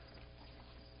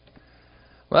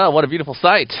Well, what a beautiful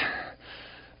sight.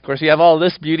 Of course, you have all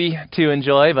this beauty to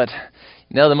enjoy, but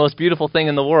the most beautiful thing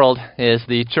in the world is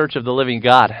the Church of the Living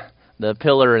God, the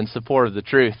pillar and support of the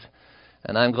truth.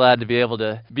 And I'm glad to be able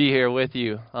to be here with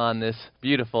you on this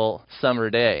beautiful summer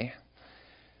day.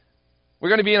 We're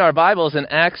going to be in our Bibles in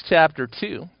Acts chapter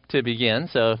 2 to begin.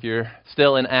 So if you're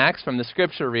still in Acts from the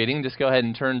scripture reading, just go ahead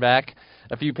and turn back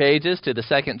a few pages to the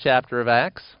second chapter of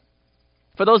Acts.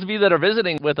 For those of you that are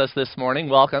visiting with us this morning,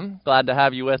 welcome. Glad to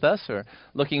have you with us. We're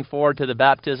looking forward to the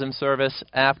baptism service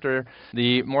after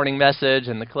the morning message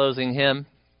and the closing hymn.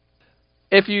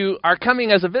 If you are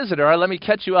coming as a visitor, let me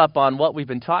catch you up on what we've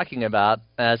been talking about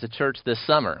as a church this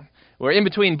summer. We're in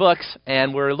between books,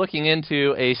 and we're looking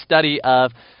into a study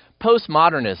of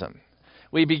postmodernism.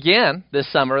 We began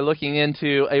this summer looking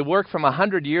into a work from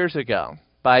 100 years ago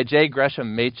by J.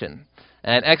 Gresham Machen,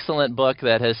 an excellent book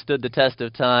that has stood the test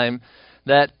of time,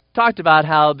 that talked about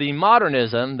how the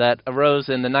modernism that arose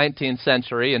in the 19th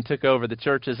century and took over the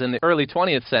churches in the early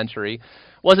 20th century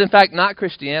was in fact not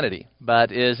Christianity,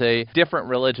 but is a different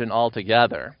religion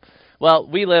altogether. Well,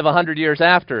 we live 100 years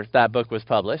after that book was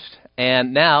published,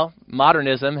 and now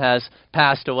modernism has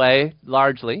passed away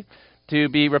largely to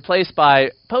be replaced by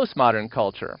postmodern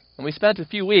culture. And we spent a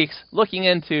few weeks looking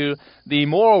into the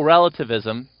moral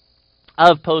relativism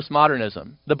of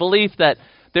postmodernism, the belief that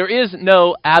there is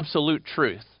no absolute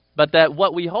truth, but that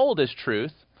what we hold as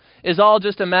truth is all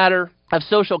just a matter of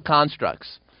social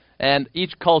constructs. And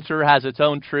each culture has its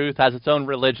own truth, has its own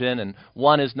religion, and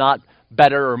one is not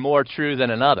better or more true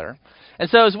than another. And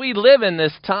so as we live in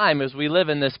this time, as we live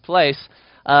in this place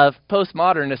of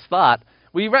postmodernist thought,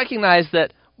 we recognize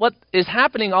that what is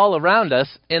happening all around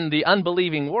us in the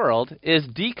unbelieving world is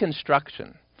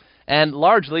deconstruction. And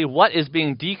largely what is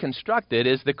being deconstructed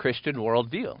is the Christian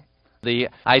worldview. The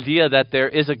idea that there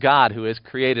is a God who has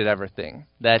created everything,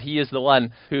 that he is the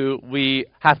one who we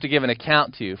have to give an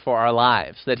account to for our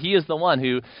lives, that he is the one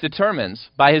who determines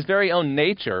by his very own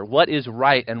nature what is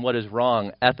right and what is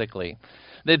wrong ethically.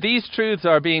 That these truths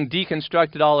are being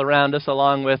deconstructed all around us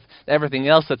along with everything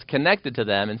else that's connected to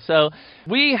them. And so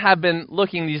we have been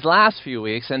looking these last few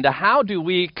weeks into how do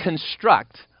we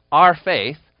construct our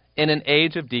faith in an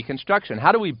age of deconstruction?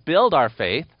 How do we build our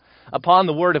faith upon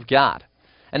the Word of God?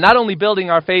 And not only building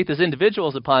our faith as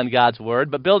individuals upon God's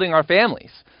Word, but building our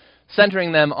families,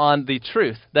 centering them on the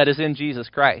truth that is in Jesus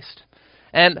Christ.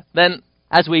 And then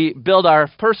as we build our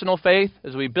personal faith,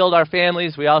 as we build our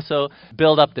families, we also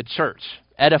build up the church,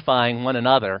 edifying one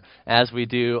another as we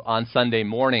do on Sunday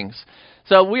mornings.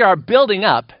 So we are building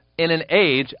up in an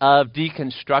age of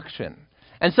deconstruction.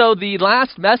 And so the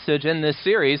last message in this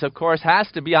series, of course,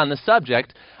 has to be on the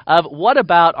subject of what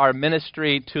about our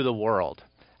ministry to the world?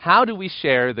 How do we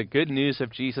share the good news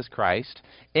of Jesus Christ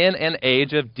in an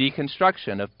age of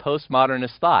deconstruction, of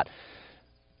postmodernist thought?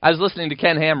 I was listening to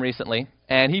Ken Ham recently,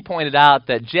 and he pointed out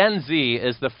that Gen Z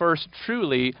is the first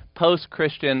truly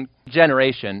post-Christian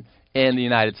generation in the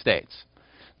United States.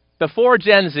 Before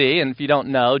Gen Z, and if you don't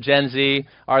know, Gen Z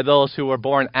are those who were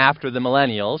born after the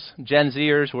millennials. Gen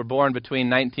Zers were born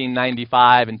between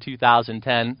 1995 and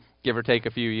 2010, give or take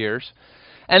a few years.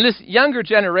 And this younger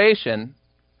generation,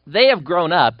 they have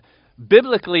grown up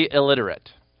biblically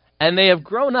illiterate, and they have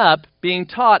grown up being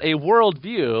taught a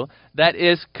worldview that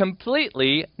is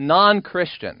completely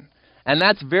non-Christian, and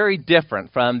that's very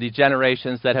different from the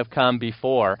generations that have come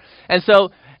before. And so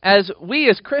as we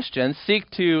as Christians seek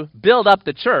to build up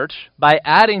the church by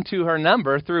adding to her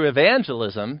number through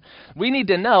evangelism, we need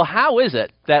to know how is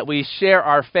it that we share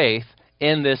our faith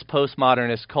in this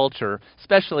postmodernist culture,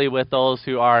 especially with those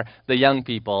who are the young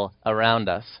people around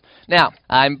us. Now,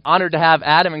 I'm honored to have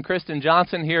Adam and Kristen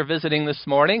Johnson here visiting this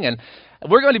morning, and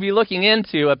we're going to be looking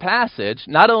into a passage,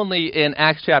 not only in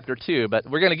Acts chapter 2, but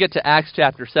we're going to get to Acts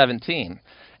chapter 17.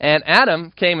 And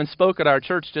Adam came and spoke at our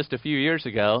church just a few years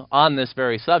ago on this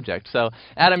very subject. So,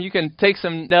 Adam, you can take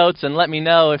some notes and let me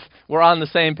know if we're on the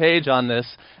same page on this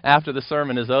after the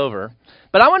sermon is over.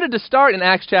 But I wanted to start in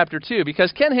Acts chapter 2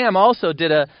 because Ken Ham also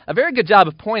did a very good job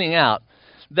of pointing out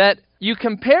that you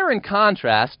compare and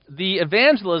contrast the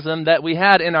evangelism that we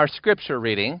had in our scripture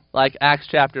reading, like Acts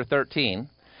chapter 13,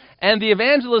 and the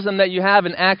evangelism that you have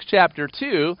in Acts chapter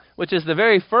 2, which is the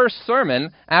very first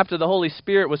sermon after the Holy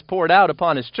Spirit was poured out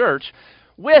upon his church,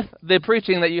 with the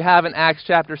preaching that you have in Acts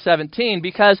chapter 17,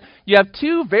 because you have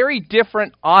two very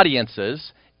different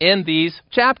audiences in these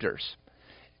chapters.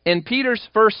 In Peter's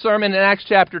first sermon in Acts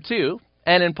chapter 2,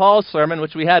 and in Paul's sermon,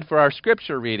 which we had for our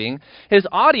scripture reading, his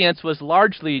audience was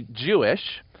largely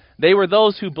Jewish. They were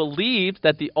those who believed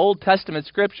that the Old Testament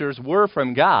scriptures were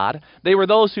from God. They were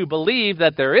those who believed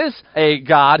that there is a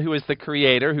God who is the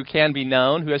creator, who can be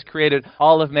known, who has created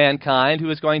all of mankind, who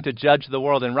is going to judge the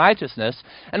world in righteousness.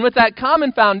 And with that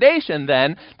common foundation,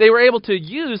 then, they were able to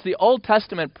use the Old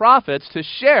Testament prophets to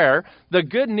share the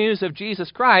good news of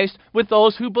Jesus Christ with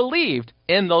those who believed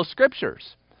in those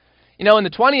scriptures. You know, in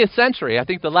the 20th century, I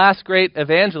think the last great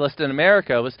evangelist in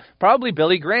America was probably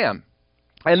Billy Graham.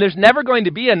 And there's never going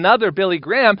to be another Billy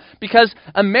Graham because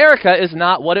America is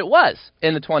not what it was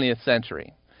in the 20th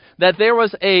century. That there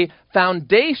was a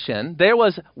foundation, there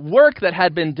was work that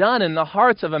had been done in the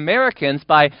hearts of Americans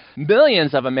by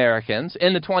millions of Americans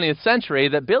in the 20th century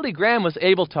that Billy Graham was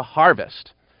able to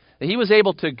harvest. He was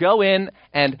able to go in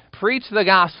and preach the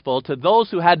gospel to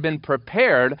those who had been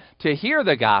prepared to hear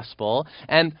the gospel,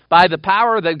 and by the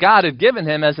power that God had given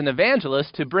him as an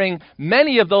evangelist, to bring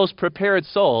many of those prepared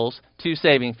souls to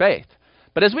saving faith.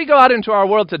 But as we go out into our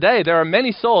world today, there are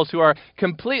many souls who are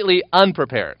completely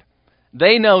unprepared.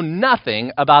 They know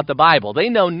nothing about the Bible. They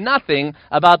know nothing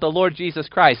about the Lord Jesus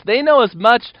Christ. They know as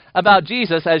much about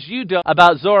Jesus as you do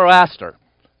about Zoroaster.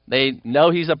 They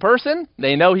know he's a person,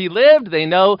 they know he lived, they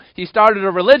know he started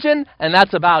a religion, and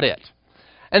that's about it.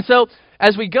 And so,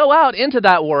 as we go out into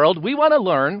that world, we want to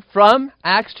learn from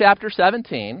Acts chapter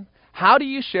 17, how do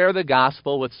you share the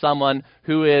gospel with someone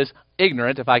who is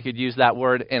ignorant, if I could use that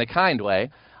word in a kind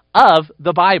way, of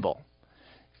the Bible?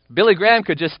 Billy Graham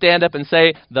could just stand up and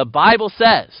say, the Bible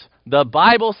says,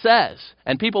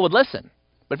 and people would listen.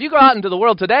 But if you go out into the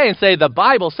world today and say, the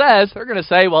Bible says, they're going to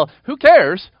say, well, who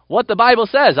cares what the Bible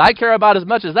says? I care about as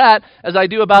much as that as I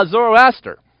do about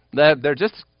Zoroaster. They're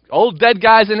just old dead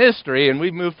guys in history, and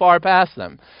we've moved far past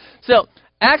them. So,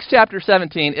 Acts chapter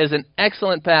 17 is an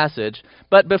excellent passage,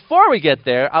 but before we get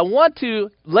there, I want to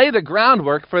lay the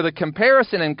groundwork for the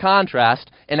comparison and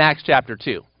contrast in Acts chapter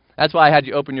 2. That's why I had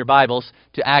you open your Bibles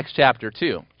to Acts chapter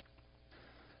 2.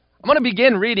 I'm going to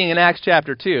begin reading in Acts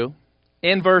chapter 2.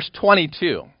 In verse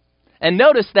 22. And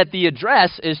notice that the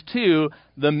address is to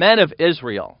the men of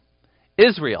Israel.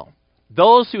 Israel,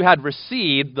 those who had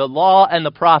received the law and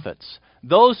the prophets,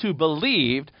 those who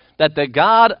believed that the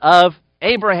God of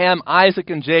Abraham, Isaac,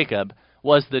 and Jacob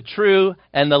was the true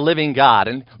and the living God.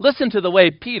 And listen to the way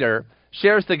Peter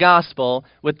shares the gospel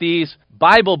with these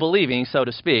Bible-believing, so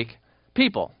to speak,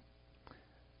 people.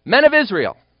 Men of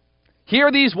Israel,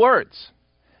 hear these words.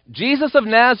 Jesus of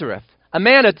Nazareth, a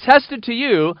man attested to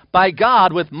you by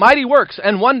God with mighty works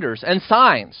and wonders and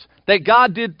signs that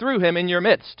God did through him in your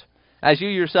midst, as you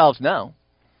yourselves know.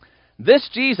 This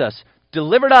Jesus,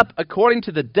 delivered up according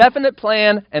to the definite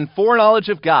plan and foreknowledge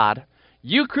of God,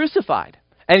 you crucified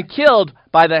and killed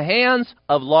by the hands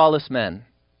of lawless men.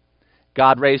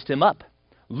 God raised him up,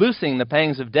 loosing the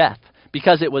pangs of death,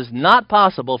 because it was not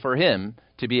possible for him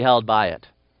to be held by it.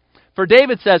 For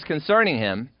David says concerning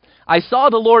him, I saw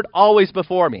the Lord always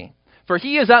before me, for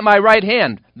he is at my right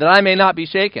hand, that I may not be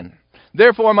shaken.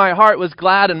 Therefore my heart was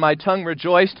glad and my tongue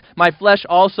rejoiced. My flesh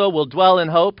also will dwell in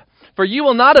hope. For you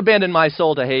will not abandon my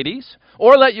soul to Hades,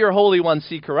 or let your Holy One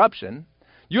see corruption.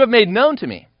 You have made known to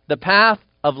me the path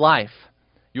of life.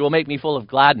 You will make me full of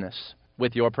gladness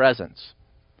with your presence.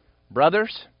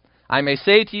 Brothers, I may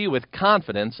say to you with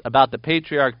confidence about the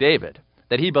patriarch David,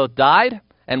 that he both died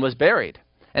and was buried,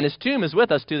 and his tomb is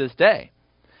with us to this day.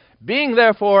 Being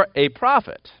therefore a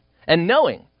prophet, and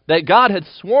knowing that God had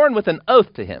sworn with an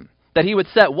oath to him that he would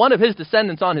set one of his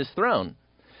descendants on his throne,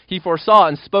 he foresaw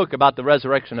and spoke about the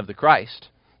resurrection of the Christ,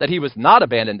 that he was not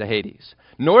abandoned to Hades,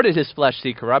 nor did his flesh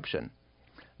see corruption.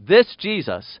 This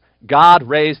Jesus God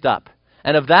raised up,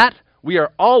 and of that we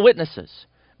are all witnesses.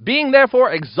 Being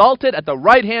therefore exalted at the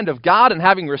right hand of God, and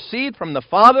having received from the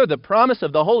Father the promise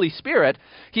of the Holy Spirit,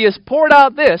 he has poured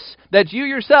out this that you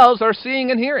yourselves are seeing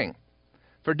and hearing.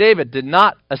 For David did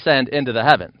not ascend into the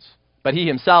heavens, but he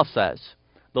himself says,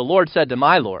 the Lord said to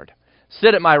my Lord,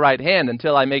 sit at my right hand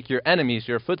until I make your enemies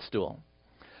your footstool.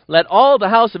 Let all the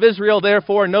house of Israel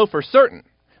therefore know for certain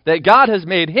that God has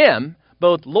made him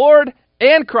both Lord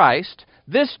and Christ,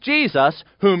 this Jesus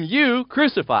whom you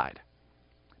crucified.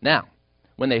 Now,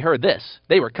 when they heard this,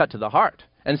 they were cut to the heart,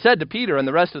 and said to Peter and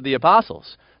the rest of the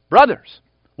apostles, brothers,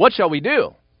 what shall we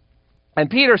do? And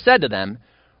Peter said to them,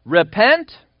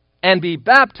 repent and be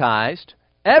baptized,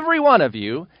 every one of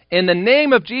you, in the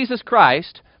name of Jesus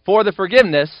Christ, for the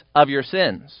forgiveness of your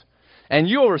sins. And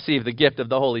you will receive the gift of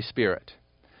the Holy Spirit.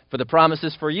 For the promise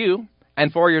is for you,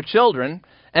 and for your children,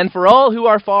 and for all who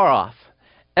are far off,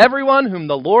 everyone whom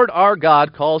the Lord our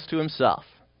God calls to himself.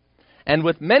 And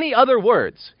with many other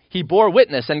words he bore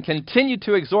witness and continued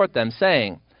to exhort them,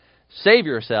 saying, save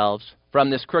yourselves from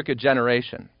this crooked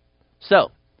generation.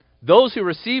 So, those who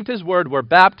received his word were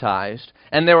baptized,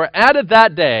 and there were added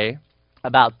that day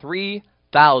about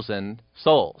 3,000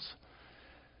 souls.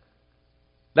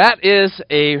 That is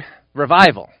a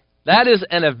revival. That is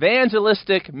an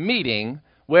evangelistic meeting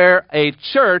where a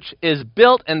church is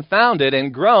built and founded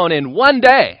and grown in one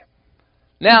day.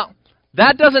 Now,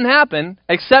 that doesn't happen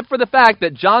except for the fact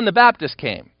that John the Baptist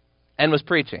came and was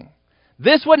preaching.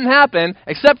 This wouldn't happen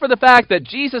except for the fact that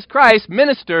Jesus Christ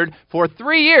ministered for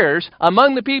 3 years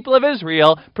among the people of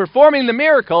Israel, performing the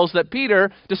miracles that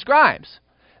Peter describes.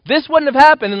 This wouldn't have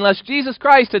happened unless Jesus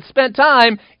Christ had spent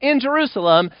time in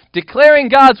Jerusalem declaring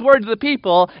God's word to the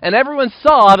people, and everyone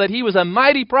saw that he was a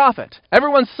mighty prophet.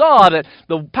 Everyone saw that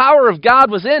the power of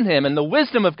God was in him and the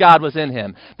wisdom of God was in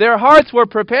him. Their hearts were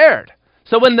prepared.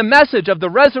 So when the message of the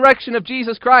resurrection of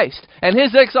Jesus Christ and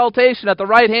his exaltation at the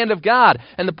right hand of God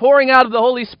and the pouring out of the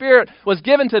Holy Spirit was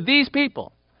given to these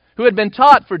people who had been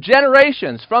taught for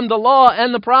generations from the law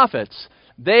and the prophets,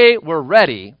 they were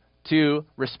ready to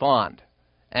respond.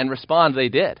 And respond they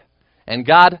did. And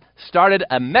God started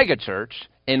a megachurch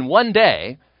in one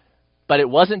day, but it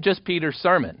wasn't just Peter's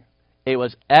sermon. It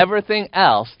was everything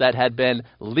else that had been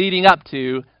leading up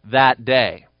to that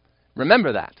day.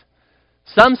 Remember that.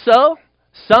 Some sow,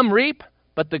 some reap,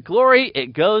 but the glory,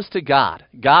 it goes to God.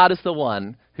 God is the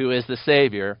one who is the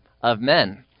Savior of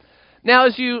men. Now,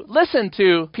 as you listen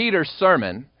to Peter's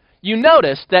sermon, you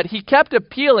notice that he kept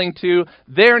appealing to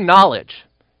their knowledge.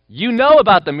 You know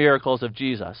about the miracles of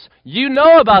Jesus. You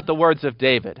know about the words of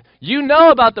David. You know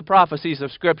about the prophecies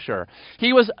of Scripture.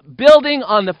 He was building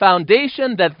on the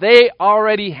foundation that they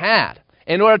already had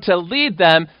in order to lead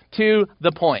them to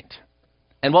the point.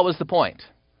 And what was the point?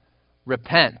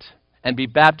 Repent and be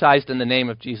baptized in the name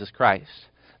of Jesus Christ.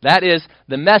 That is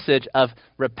the message of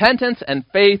repentance and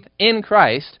faith in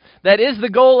Christ. That is the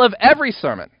goal of every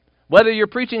sermon. Whether you're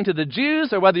preaching to the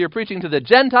Jews or whether you're preaching to the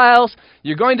Gentiles,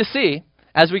 you're going to see,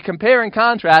 as we compare and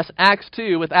contrast Acts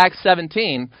 2 with Acts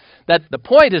 17, that the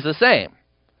point is the same,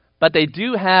 but they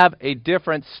do have a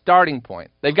different starting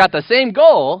point. They've got the same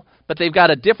goal, but they've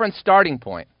got a different starting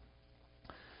point.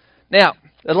 Now,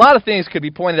 a lot of things could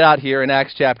be pointed out here in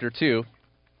Acts chapter 2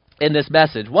 in this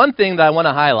message. One thing that I want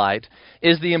to highlight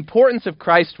is the importance of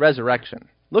Christ's resurrection.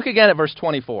 Look again at verse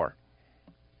 24.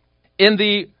 In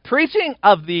the preaching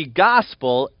of the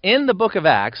gospel in the book of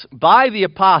Acts by the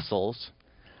apostles,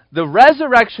 the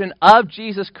resurrection of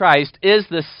Jesus Christ is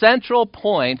the central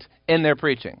point in their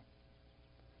preaching.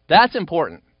 That's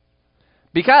important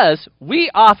because we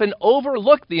often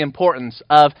overlook the importance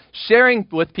of sharing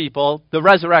with people the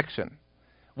resurrection.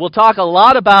 We'll talk a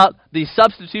lot about the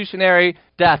substitutionary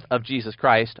death of Jesus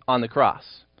Christ on the cross.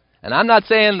 And I'm not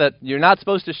saying that you're not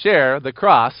supposed to share the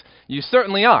cross. You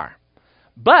certainly are.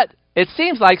 But it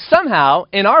seems like somehow,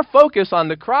 in our focus on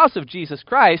the cross of Jesus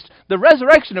Christ, the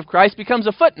resurrection of Christ becomes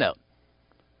a footnote.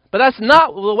 But that's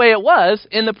not the way it was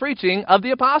in the preaching of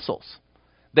the apostles.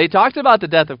 They talked about the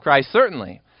death of Christ,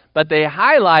 certainly, but they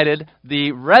highlighted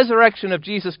the resurrection of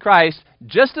Jesus Christ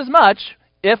just as much,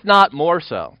 if not more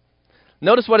so.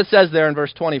 Notice what it says there in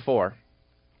verse 24.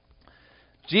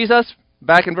 Jesus,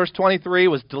 back in verse 23,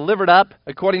 was delivered up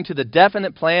according to the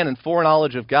definite plan and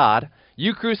foreknowledge of God.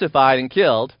 You crucified and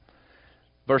killed.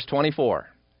 Verse 24,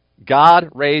 God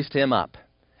raised him up.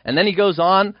 And then he goes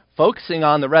on focusing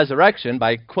on the resurrection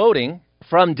by quoting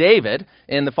from David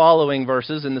in the following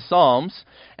verses in the Psalms,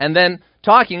 and then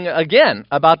talking again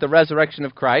about the resurrection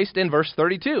of Christ in verse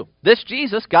 32. This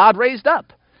Jesus God raised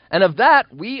up, and of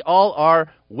that we all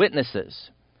are witnesses.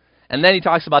 And then he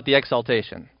talks about the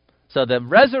exaltation. So the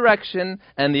resurrection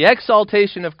and the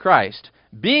exaltation of Christ,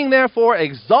 being therefore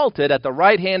exalted at the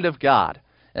right hand of God.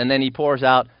 And then he pours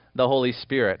out the Holy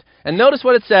Spirit. And notice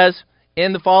what it says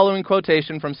in the following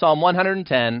quotation from Psalm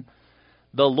 110.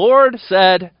 The Lord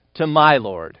said to my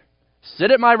Lord,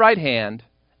 sit at my right hand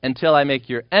until I make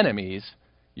your enemies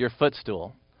your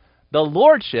footstool. The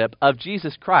lordship of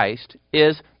Jesus Christ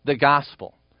is the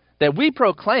gospel. That we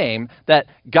proclaim that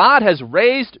God has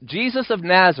raised Jesus of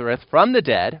Nazareth from the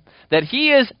dead, that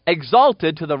he is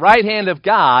exalted to the right hand of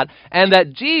God, and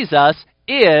that Jesus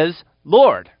is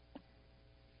Lord.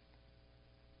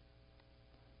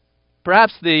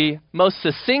 Perhaps the most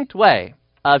succinct way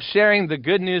of sharing the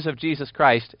good news of Jesus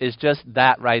Christ is just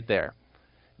that right there.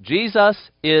 Jesus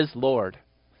is Lord.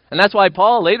 And that's why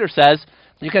Paul later says,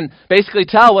 you can basically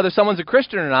tell whether someone's a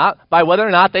Christian or not by whether or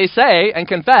not they say and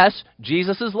confess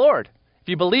Jesus is Lord. If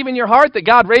you believe in your heart that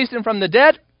God raised him from the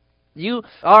dead, you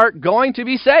are going to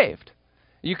be saved.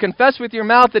 You confess with your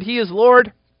mouth that he is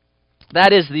Lord.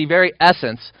 That is the very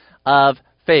essence of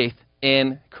faith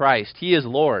in Christ. He is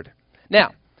Lord.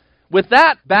 Now, with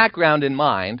that background in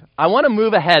mind, I want to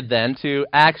move ahead then to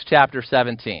Acts chapter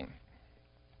 17.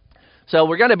 So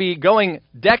we're going to be going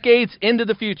decades into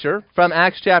the future from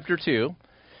Acts chapter 2,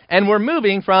 and we're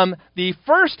moving from the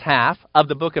first half of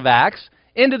the book of Acts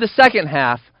into the second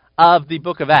half of the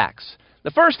book of Acts.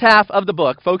 The first half of the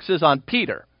book focuses on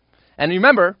Peter. And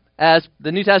remember, as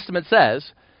the New Testament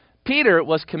says, Peter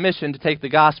was commissioned to take the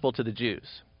gospel to the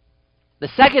Jews. The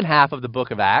second half of the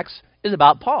book of Acts is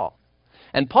about Paul.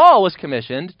 And Paul was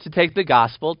commissioned to take the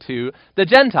gospel to the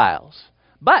Gentiles.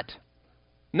 But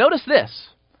notice this,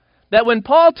 that when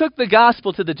Paul took the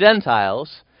gospel to the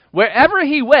Gentiles, wherever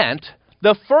he went,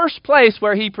 the first place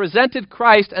where he presented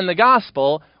Christ and the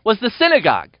gospel was the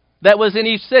synagogue that was in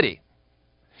each city.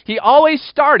 He always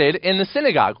started in the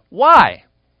synagogue. Why?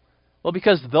 Well,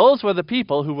 because those were the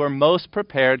people who were most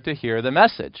prepared to hear the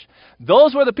message.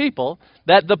 Those were the people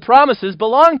that the promises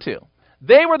belonged to.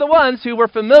 They were the ones who were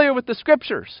familiar with the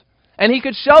Scriptures. And he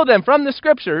could show them from the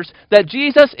Scriptures that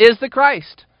Jesus is the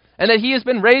Christ, and that he has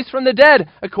been raised from the dead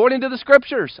according to the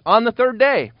Scriptures on the third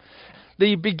day.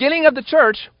 The beginning of the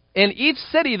church in each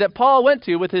city that Paul went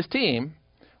to with his team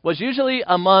was usually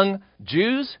among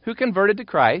Jews who converted to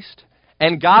Christ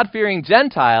and God-fearing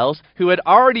Gentiles who had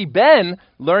already been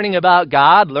learning about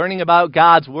God, learning about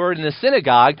God's Word in the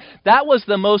synagogue. That was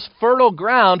the most fertile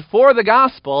ground for the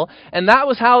gospel, and that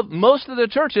was how most of the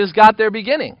churches got their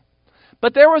beginning.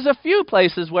 But there was a few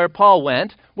places where Paul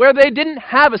went where they didn't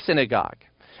have a synagogue.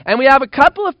 And we have a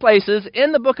couple of places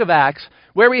in the book of Acts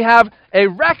where we have a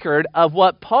record of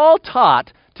what Paul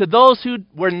taught to those who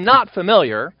were not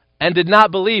familiar and did not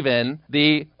believe in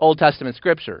the Old Testament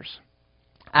Scriptures.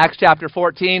 Acts chapter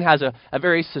 14 has a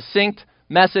very succinct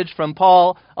message from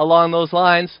Paul along those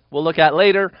lines we'll look at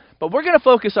later. But we're going to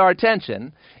focus our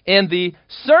attention in the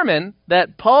sermon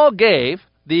that Paul gave,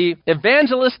 the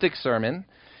evangelistic sermon,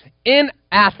 in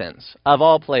Athens, of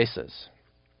all places.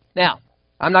 Now,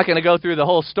 I'm not going to go through the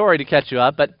whole story to catch you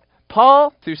up, but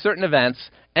Paul, through certain events,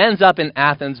 ends up in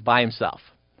Athens by himself.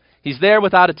 He's there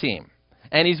without a team,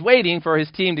 and he's waiting for his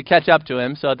team to catch up to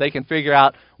him so that they can figure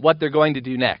out what they're going to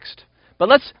do next. But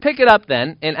let's pick it up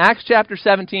then in Acts chapter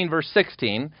 17, verse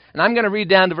 16, and I'm going to read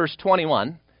down to verse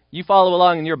 21. You follow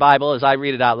along in your Bible as I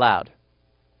read it out loud.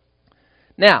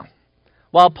 Now,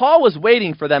 while Paul was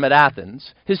waiting for them at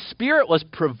Athens, his spirit was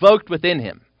provoked within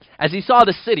him, as he saw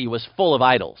the city was full of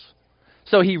idols.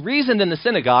 So he reasoned in the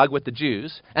synagogue with the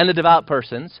Jews and the devout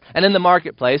persons, and in the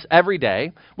marketplace every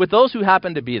day with those who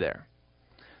happened to be there.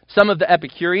 Some of the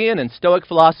Epicurean and Stoic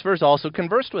philosophers also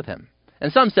conversed with him.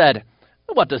 And some said,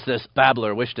 "What does this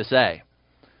babbler wish to say?"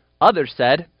 Others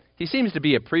said, "He seems to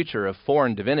be a preacher of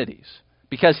foreign divinities,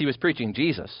 because he was preaching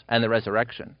Jesus and the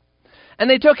resurrection." And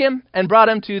they took him and brought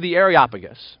him to the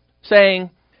Areopagus, saying,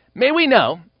 "May we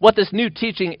know what this new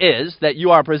teaching is that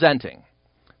you are presenting?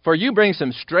 For you bring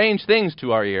some strange things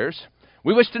to our ears.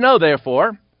 We wish to know,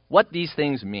 therefore, what these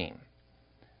things mean."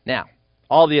 Now,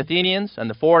 all the Athenians and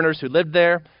the foreigners who lived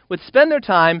there would spend their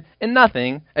time in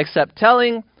nothing except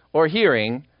telling or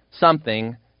hearing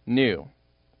something new.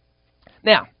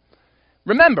 Now,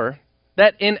 remember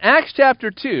that in Acts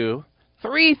chapter 2,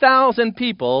 3,000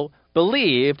 people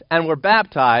believed and were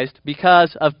baptized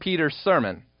because of Peter's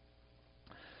sermon.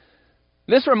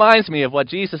 This reminds me of what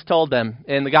Jesus told them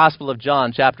in the Gospel of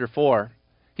John, chapter 4.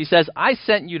 He says, "I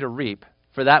sent you to reap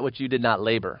for that which you did not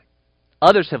labor.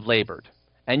 Others have labored,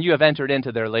 and you have entered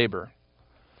into their labor."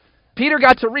 Peter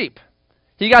got to reap.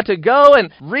 He got to go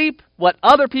and reap what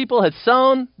other people had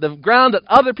sown, the ground that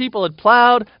other people had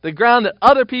plowed, the ground that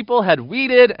other people had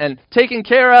weeded and taken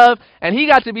care of, and he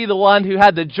got to be the one who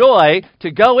had the joy to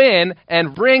go in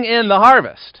and bring in the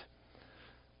harvest.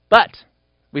 But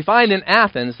we find in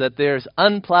Athens that there's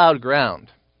unplowed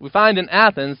ground. We find in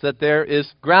Athens that there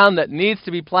is ground that needs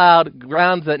to be plowed,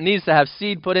 ground that needs to have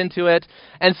seed put into it.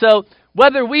 And so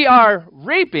whether we are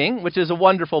reaping, which is a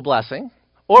wonderful blessing,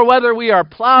 or whether we are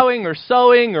plowing or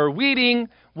sowing or weeding,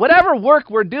 whatever work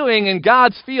we're doing in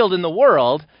God's field in the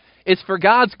world, it's for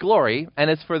God's glory and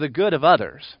it's for the good of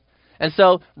others. And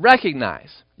so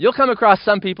recognize, you'll come across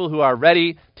some people who are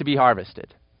ready to be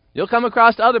harvested. You'll come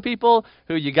across other people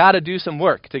who you got to do some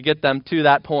work to get them to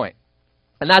that point.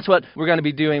 And that's what we're going to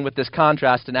be doing with this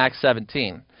contrast in Acts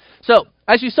 17. So,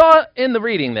 as you saw in the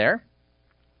reading there,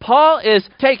 Paul is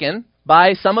taken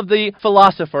by some of the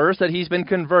philosophers that he's been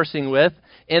conversing with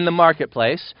in the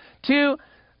marketplace to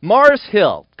Mars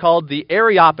Hill, called the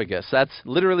Areopagus. That's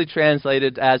literally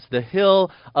translated as the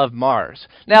Hill of Mars.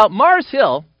 Now, Mars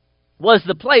Hill was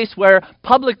the place where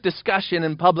public discussion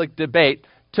and public debate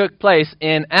took place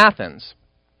in Athens.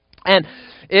 And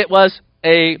it was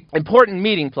an important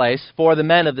meeting place for the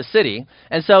men of the city,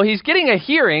 and so he's getting a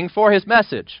hearing for his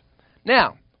message.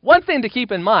 Now, one thing to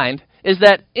keep in mind is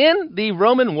that in the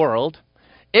Roman world,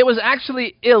 it was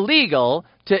actually illegal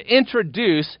to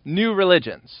introduce new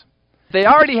religions. They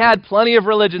already had plenty of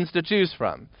religions to choose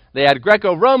from. They had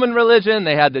Greco-Roman religion,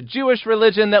 they had the Jewish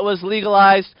religion that was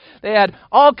legalized, they had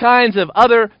all kinds of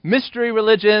other mystery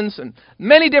religions and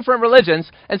many different religions.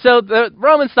 And so the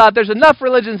Romans thought there's enough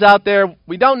religions out there,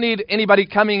 we don't need anybody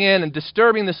coming in and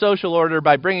disturbing the social order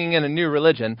by bringing in a new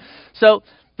religion. So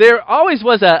there always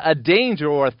was a danger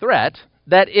or a threat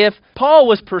that if Paul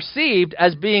was perceived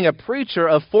as being a preacher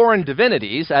of foreign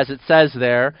divinities, as it says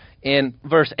there in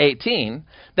verse 18,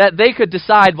 that they could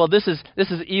decide, well, this is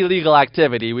illegal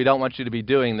activity, we don't want you to be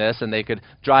doing this, and they could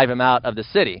drive him out of the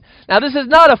city. Now, this is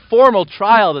not a formal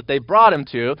trial that they brought him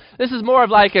to. This is more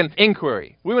of like an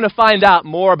inquiry. We want to find out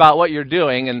more about what you're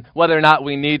doing and whether or not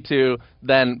we need to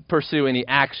then pursue any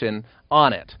action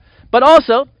on it. But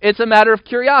also, it's a matter of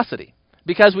curiosity.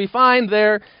 Because we find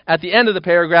there at the end of the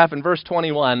paragraph in verse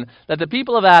 21 that the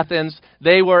people of Athens,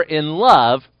 they were in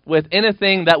love with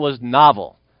anything that was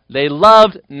novel. They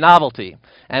loved novelty.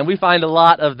 And we find a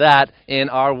lot of that in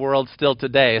our world still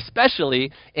today,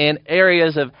 especially in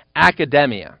areas of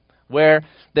academia, where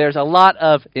there's a lot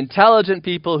of intelligent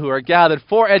people who are gathered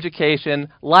for education,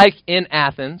 like in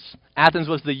Athens. Athens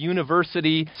was the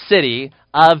university city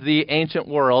of the ancient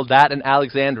world, that and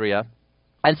Alexandria.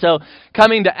 And so,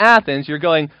 coming to Athens, you're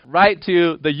going right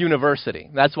to the university.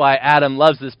 That's why Adam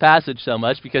loves this passage so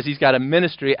much, because he's got a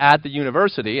ministry at the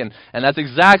university, and that's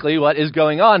exactly what is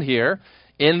going on here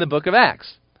in the book of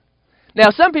Acts. Now,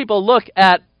 some people look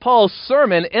at Paul's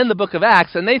sermon in the book of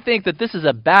Acts, and they think that this is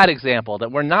a bad example,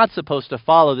 that we're not supposed to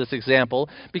follow this example,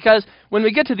 because when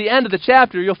we get to the end of the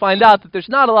chapter, you'll find out that there's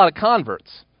not a lot of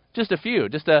converts. Just a few,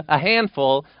 just a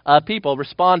handful of people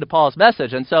respond to Paul's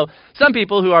message. And so some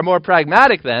people who are more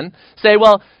pragmatic then say,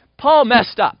 well, Paul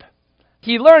messed up.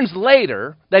 He learns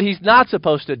later that he's not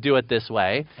supposed to do it this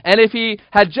way. And if he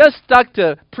had just stuck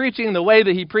to preaching the way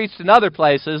that he preached in other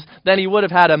places, then he would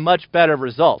have had a much better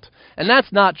result. And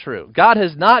that's not true. God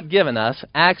has not given us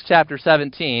Acts chapter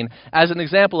 17 as an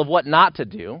example of what not to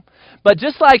do. But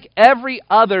just like every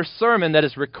other sermon that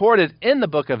is recorded in the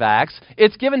book of Acts,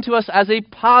 it's given to us as a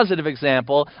positive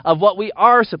example of what we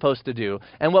are supposed to do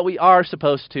and what we are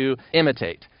supposed to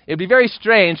imitate. It would be very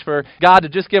strange for God to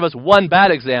just give us one bad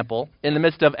example in the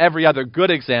midst of every other good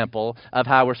example of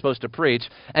how we're supposed to preach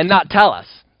and not tell us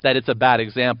that it's a bad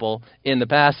example in the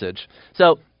passage.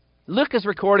 So Luke is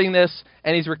recording this,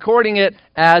 and he's recording it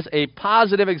as a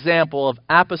positive example of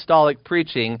apostolic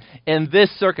preaching in this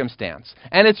circumstance.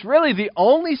 And it's really the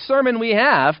only sermon we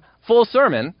have, full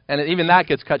sermon, and even that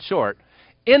gets cut short,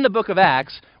 in the book of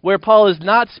Acts, where Paul is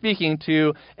not speaking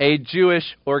to a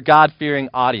Jewish or God-fearing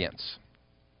audience.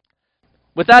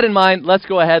 With that in mind, let's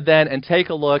go ahead then and take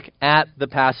a look at the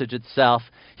passage itself.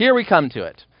 Here we come to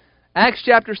it. Acts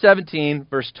chapter 17,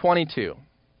 verse 22.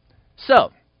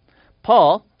 So,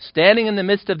 Paul, standing in the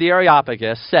midst of the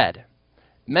Areopagus, said,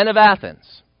 Men of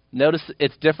Athens. Notice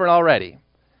it's different already.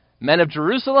 Men of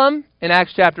Jerusalem in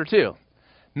Acts chapter 2.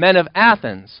 Men of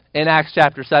Athens in Acts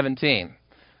chapter 17.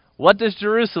 What does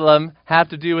Jerusalem have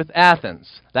to do with Athens?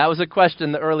 That was a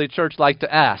question the early church liked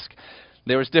to ask.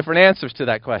 There was different answers to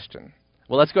that question.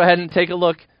 Well, let's go ahead and take a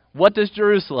look. What does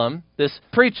Jerusalem, this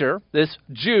preacher, this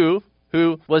Jew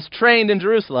who was trained in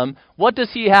Jerusalem, what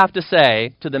does he have to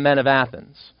say to the men of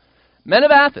Athens? Men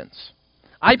of Athens,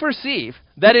 I perceive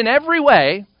that in every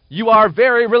way you are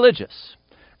very religious.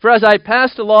 For as I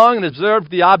passed along and observed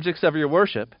the objects of your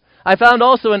worship, I found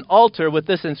also an altar with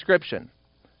this inscription,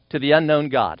 To the unknown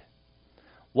God.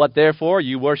 What therefore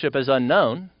you worship as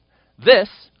unknown, this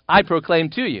I proclaim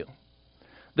to you.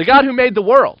 The God who made the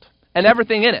world and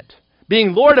everything in it,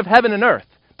 being Lord of heaven and earth,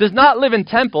 does not live in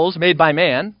temples made by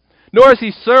man, nor is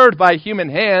he served by human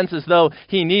hands as though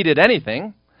he needed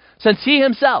anything, since he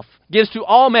himself gives to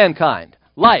all mankind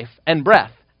life and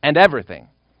breath and everything.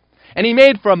 And he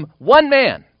made from one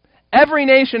man every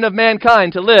nation of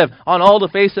mankind to live on all the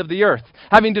face of the earth,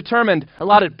 having determined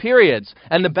allotted periods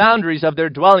and the boundaries of their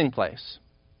dwelling place,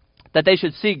 that they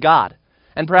should seek God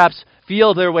and perhaps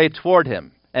feel their way toward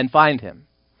him and find him.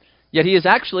 Yet he is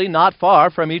actually not far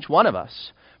from each one of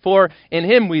us, for in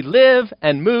him we live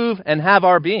and move and have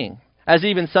our being, as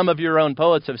even some of your own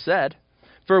poets have said,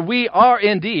 for we are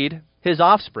indeed his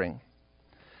offspring.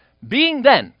 Being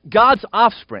then God's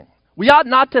offspring, we ought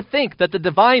not to think that the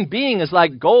divine being is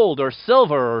like gold or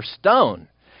silver or stone,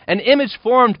 an image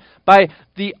formed by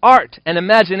the art and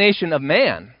imagination of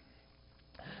man.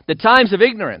 The times of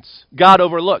ignorance God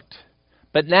overlooked,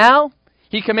 but now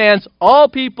he commands all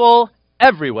people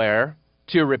everywhere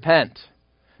to repent,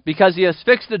 because he has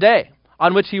fixed a day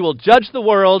on which he will judge the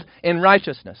world in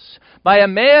righteousness by a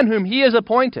man whom he has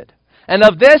appointed. And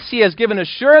of this he has given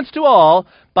assurance to all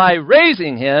by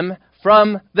raising him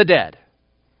from the dead.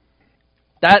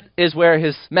 That is where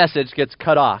his message gets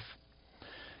cut off.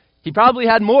 He probably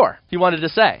had more he wanted to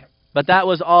say, but that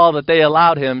was all that they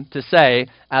allowed him to say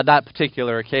at that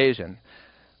particular occasion.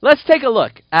 Let's take a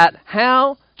look at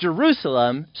how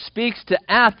Jerusalem speaks to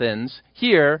Athens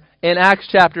here in Acts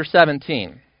chapter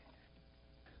 17.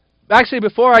 Actually,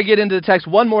 before I get into the text,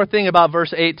 one more thing about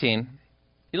verse 18.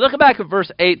 You look back at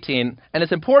verse 18, and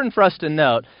it's important for us to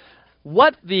note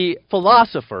what the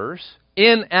philosophers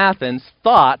in Athens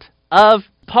thought of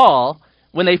Paul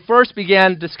when they first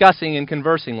began discussing and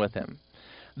conversing with him.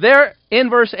 There, in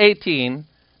verse 18,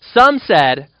 some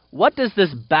said, "What does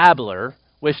this babbler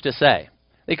wish to say?"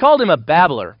 They called him a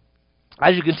babbler.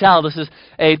 As you can tell, this is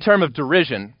a term of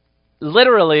derision.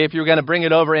 Literally, if you were going to bring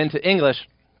it over into English,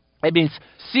 it means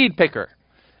seed picker.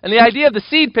 And the idea of the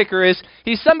seed picker is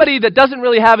he's somebody that doesn't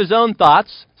really have his own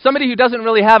thoughts, somebody who doesn't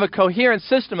really have a coherent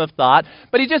system of thought,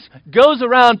 but he just goes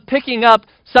around picking up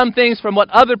some things from what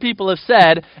other people have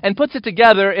said and puts it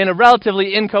together in a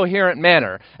relatively incoherent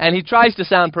manner. And he tries to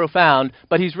sound profound,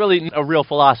 but he's really a real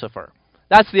philosopher.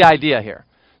 That's the idea here.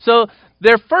 So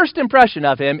their first impression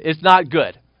of him is not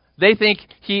good. They think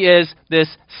he is this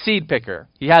seed picker.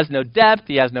 He has no depth,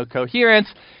 he has no coherence,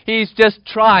 he's just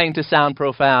trying to sound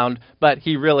profound, but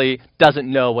he really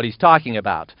doesn't know what he's talking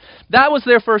about. That was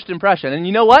their first impression. And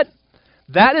you know what?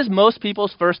 That is most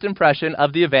people's first impression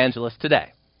of the evangelist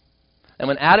today. And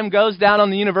when Adam goes down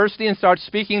on the university and starts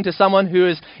speaking to someone who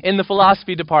is in the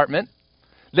philosophy department,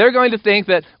 they're going to think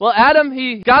that, well, Adam,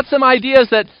 he got some ideas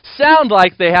that sound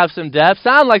like they have some depth,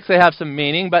 sound like they have some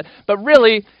meaning, but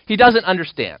really, he doesn't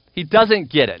understand. He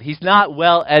doesn't get it. He's not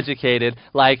well educated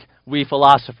like we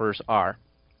philosophers are.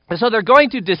 And so they're going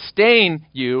to disdain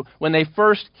you when they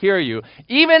first hear you,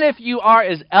 even if you are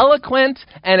as eloquent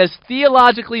and as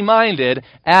theologically minded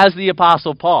as the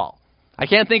Apostle Paul. I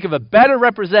can't think of a better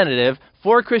representative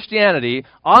for Christianity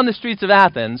on the streets of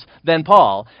Athens than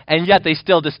Paul, and yet they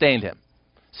still disdained him.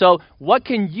 So what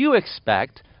can you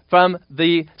expect from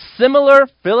the similar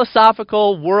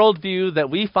philosophical worldview that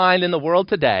we find in the world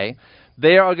today?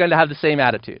 They are going to have the same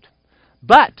attitude.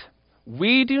 But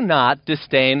we do not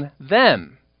disdain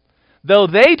them. Though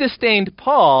they disdained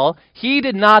Paul, he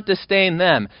did not disdain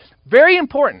them. Very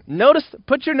important. Notice,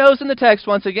 put your nose in the text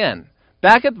once again.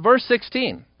 Back at verse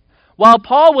 16. While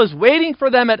Paul was waiting for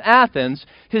them at Athens,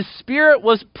 his spirit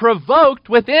was provoked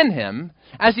within him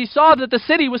as he saw that the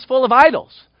city was full of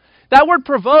idols. That word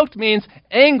provoked means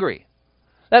angry.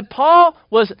 That Paul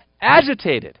was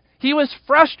agitated. He was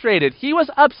frustrated. He was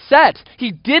upset.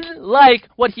 He didn't like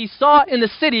what he saw in the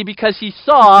city because he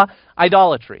saw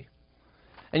idolatry.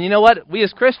 And you know what? We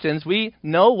as Christians, we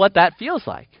know what that feels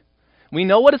like. We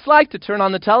know what it's like to turn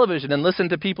on the television and listen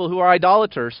to people who are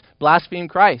idolaters blaspheme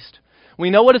Christ. We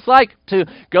know what it's like to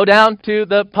go down to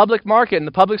the public market and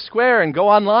the public square and go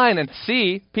online and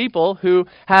see people who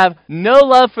have no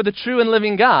love for the true and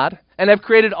living God and have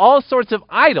created all sorts of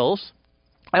idols,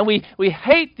 and we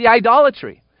hate the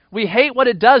idolatry. We hate what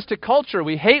it does to culture.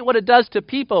 We hate what it does to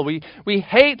people. We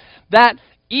hate that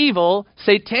evil,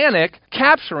 satanic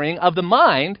capturing of the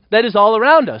mind that is all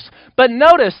around us. But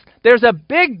notice, there's a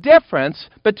big difference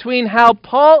between how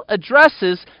Paul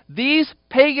addresses these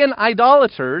pagan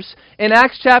idolaters in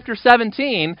Acts chapter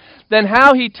 17 than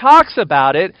how he talks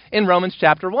about it in Romans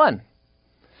chapter 1.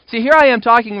 See, here I am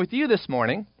talking with you this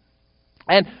morning,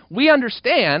 and we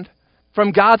understand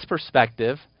from God's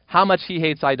perspective how much he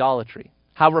hates idolatry,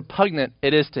 how repugnant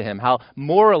it is to him, how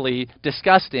morally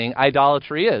disgusting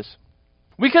idolatry is.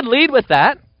 We could lead with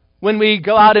that when we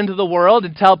go out into the world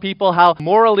and tell people how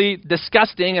morally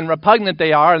disgusting and repugnant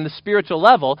they are on the spiritual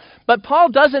level, but Paul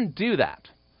doesn't do that.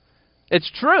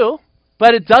 It's true,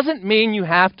 but it doesn't mean you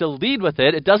have to lead with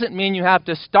it. It doesn't mean you have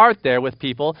to start there with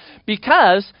people,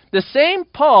 because the same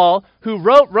Paul who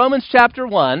wrote Romans chapter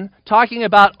 1, talking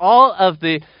about all of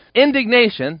the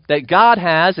indignation that God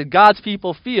has and God's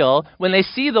people feel when they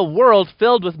see the world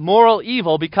filled with moral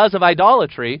evil because of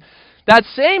idolatry, that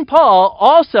same Paul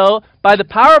also, by the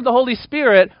power of the Holy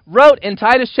Spirit, wrote in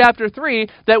Titus chapter 3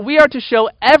 that we are to show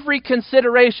every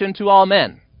consideration to all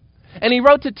men. And he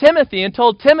wrote to Timothy and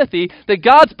told Timothy that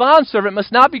God's bondservant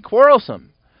must not be quarrelsome,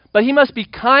 but he must be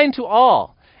kind to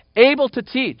all, able to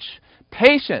teach,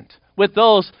 patient with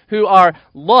those who are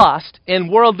lost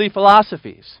in worldly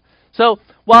philosophies. So,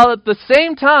 while at the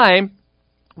same time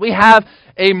We have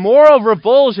a moral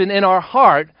revulsion in our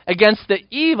heart against the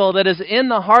evil that is in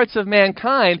the hearts of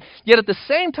mankind, yet at the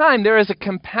same time there is a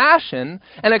compassion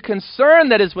and a concern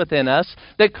that is within us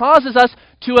that causes us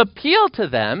to appeal to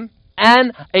them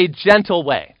in a gentle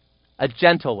way. A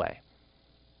gentle way.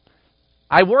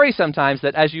 I worry sometimes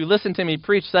that as you listen to me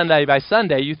preach Sunday by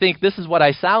Sunday, you think this is what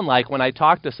I sound like when I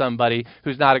talk to somebody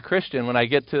who's not a Christian, when I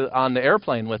get on the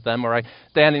airplane with them, or I'm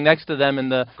standing next to them in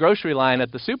the grocery line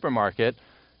at the supermarket.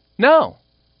 No,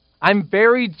 I'm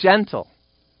very gentle.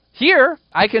 Here,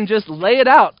 I can just lay it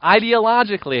out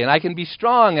ideologically, and I can be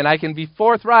strong, and I can be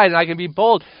forthright, and I can be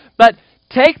bold. But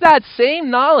take that same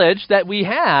knowledge that we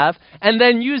have and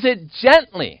then use it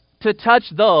gently to touch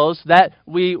those that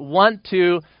we want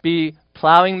to be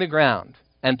plowing the ground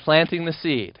and planting the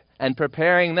seed and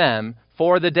preparing them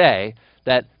for the day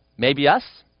that maybe us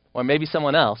or maybe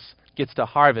someone else gets to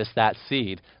harvest that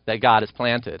seed that God has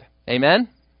planted. Amen?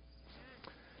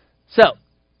 So,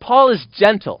 Paul is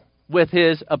gentle with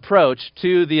his approach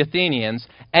to the Athenians,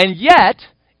 and yet,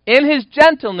 in his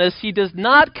gentleness, he does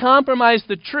not compromise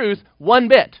the truth one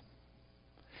bit.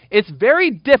 It's very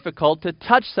difficult to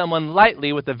touch someone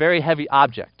lightly with a very heavy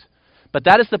object. But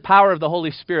that is the power of the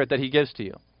Holy Spirit that he gives to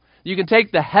you. You can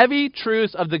take the heavy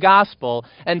truths of the gospel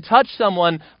and touch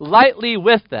someone lightly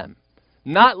with them,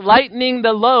 not lightening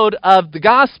the load of the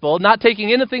gospel, not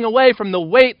taking anything away from the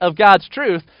weight of God's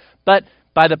truth, but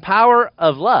by the power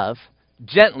of love,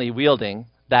 gently wielding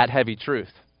that heavy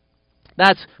truth.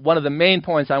 That's one of the main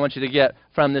points I want you to get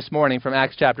from this morning from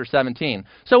Acts chapter 17.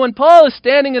 So when Paul is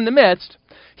standing in the midst,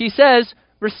 he says,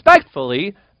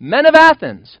 respectfully, "Men of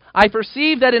Athens, I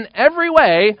perceive that in every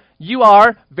way you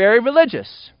are very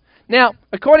religious." Now,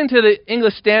 according to the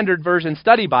English Standard Version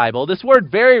Study Bible, this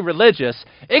word very religious,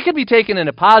 it could be taken in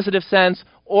a positive sense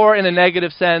or in a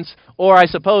negative sense, or I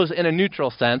suppose in a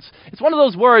neutral sense. It's one of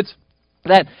those words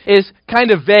that is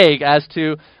kind of vague as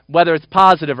to whether it's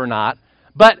positive or not.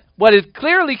 But what it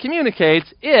clearly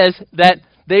communicates is that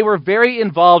they were very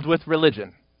involved with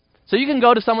religion. So you can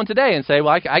go to someone today and say,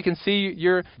 well, I can see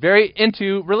you're very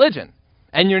into religion.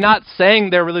 And you're not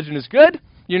saying their religion is good.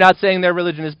 You're not saying their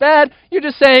religion is bad. You're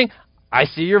just saying, I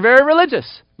see you're very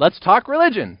religious. Let's talk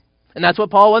religion. And that's what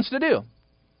Paul wants to do.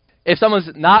 If someone's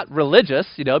not religious,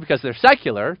 because they're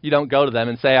secular, you don't go to them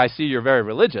and say, I see you're very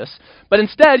religious. But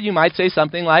instead, you might say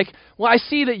something like, well, I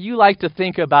see that you like to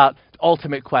think about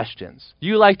ultimate questions.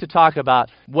 You like to talk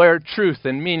about where truth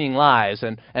and meaning lies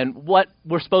and what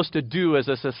we're supposed to do as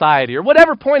a society, or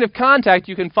whatever point of contact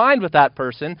you can find with that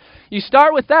person. You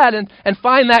start with that and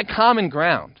find that common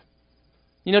ground.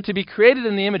 To be created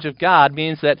in the image of God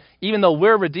means that even though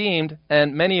we're redeemed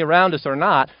and many around us are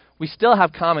not, we still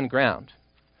have common ground.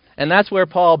 And that's where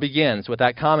Paul begins, with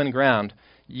that common ground.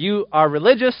 You are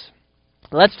religious.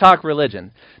 Let's talk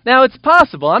religion. Now, it's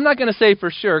possible. I'm not going to say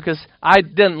for sure because I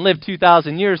didn't live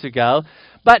 2,000 years ago.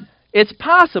 But it's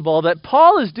possible that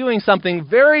Paul is doing something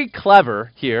very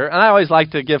clever here. And I always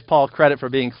like to give Paul credit for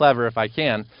being clever if I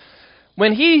can.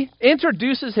 When he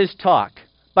introduces his talk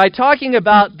by talking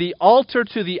about the altar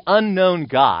to the unknown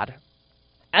God,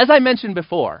 as I mentioned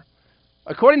before,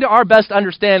 according to our best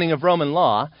understanding of Roman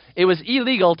law, it was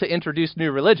illegal to introduce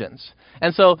new religions.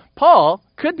 And so Paul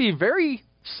could be very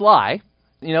sly.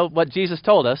 What Jesus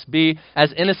told us, be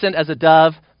as innocent as a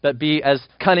dove, but be as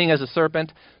cunning as a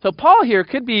serpent. So Paul here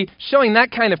could be showing that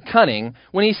kind of cunning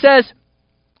when he says,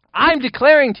 I'm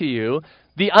declaring to you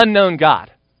the unknown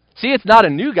God. See, it's not a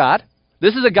new God.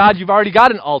 This is a God you've already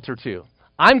got an altar to.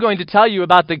 I'm going to tell you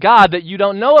about the God that you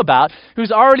don't know about,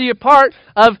 who's already a part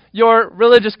of your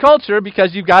religious culture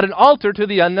because you've got an altar to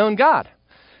the unknown God.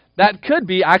 That could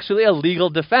be actually a legal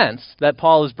defense that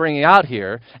Paul is bringing out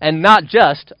here, and not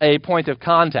just a point of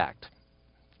contact.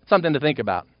 Something to think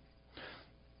about.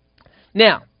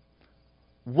 Now,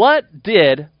 what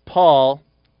did Paul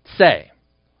say?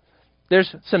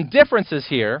 There's some differences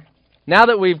here. Now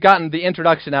that we've gotten the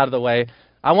introduction out of the way,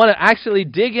 I want to actually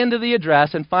dig into the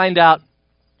address and find out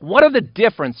what are the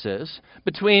differences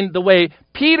between the way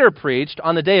Peter preached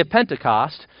on the day of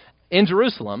Pentecost in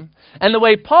Jerusalem and the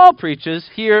way Paul preaches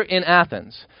here in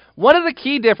Athens. One of the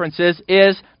key differences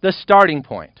is the starting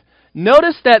point.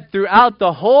 Notice that throughout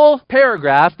the whole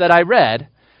paragraph that I read,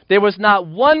 there was not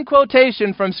one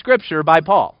quotation from Scripture by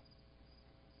Paul.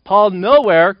 Paul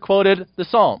nowhere quoted the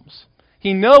Psalms.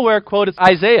 He nowhere quoted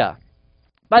Isaiah.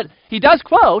 But he does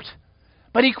quote,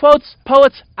 but he quotes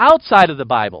poets outside of the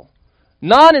Bible,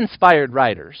 non-inspired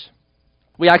writers.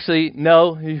 We actually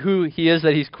know who he is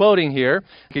that he's quoting here.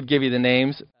 I could give you the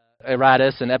names,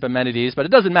 Aratus and Epimenides, but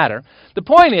it doesn't matter. The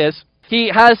point is, he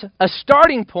has a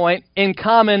starting point in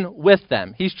common with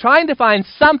them. He's trying to find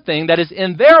something that is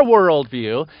in their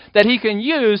worldview that he can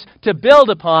use to build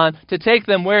upon to take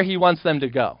them where he wants them to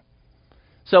go.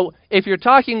 So if you're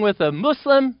talking with a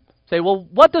Muslim, say, well,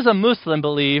 what does a Muslim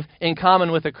believe in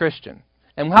common with a Christian?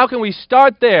 And how can we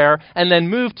start there and then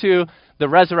move to the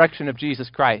resurrection of Jesus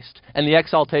Christ and the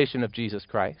exaltation of Jesus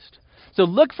Christ? So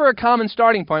look for a common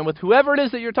starting point with whoever it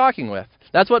is that you're talking with.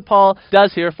 That's what Paul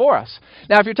does here for us.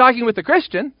 Now, if you're talking with a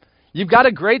Christian, you've got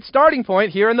a great starting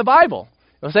point here in the Bible.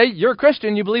 You'll say, you're a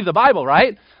Christian, you believe the Bible,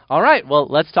 right? All right, well,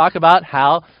 let's talk about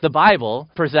how the Bible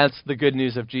presents the good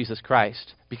news of Jesus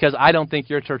Christ, because I don't think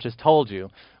your church has told you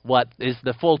what is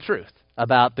the full truth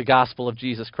about the gospel of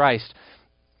Jesus Christ.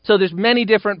 So there's many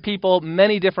different people,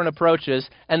 many different approaches,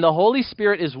 and the Holy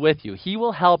Spirit is with you. He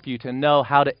will help you to know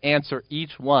how to answer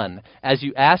each one as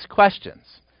you ask questions.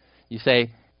 You say,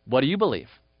 what do you believe?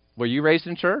 Were you raised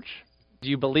in church? Do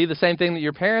you believe the same thing that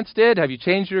your parents did? Have you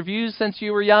changed your views since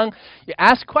you were young? You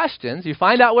ask questions, you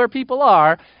find out where people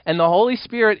are, and the Holy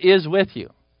Spirit is with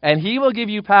you. And he will give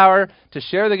you power to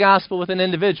share the gospel with an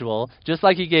individual, just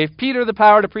like he gave Peter the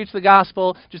power to preach the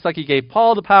gospel, just like he gave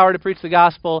Paul the power to preach the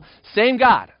gospel. Same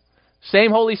God, same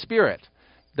Holy Spirit.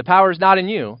 The power is not in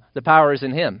you, the power is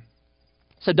in him.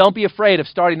 So don't be afraid of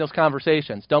starting those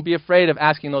conversations. Don't be afraid of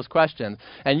asking those questions.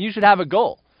 And you should have a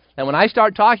goal. And when I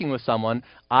start talking with someone,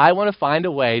 I want to find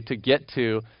a way to get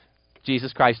to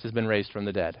Jesus Christ has been raised from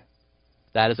the dead.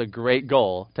 That is a great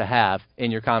goal to have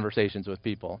in your conversations with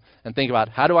people. And think about,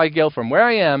 how do I go from where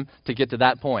I am to get to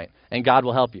that point? And God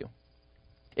will help you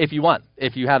if you want,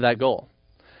 if you have that goal.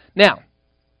 Now,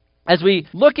 as we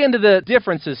look into the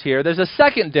differences here, there's a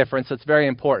second difference that's very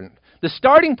important. The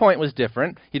starting point was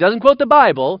different. He doesn't quote the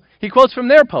Bible. He quotes from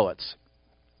their poets.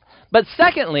 But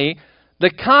secondly,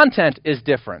 the content is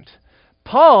different.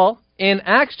 Paul, in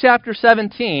Acts chapter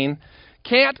 17,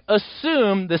 can't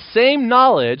assume the same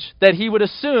knowledge that he would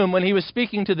assume when he was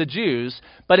speaking to the Jews,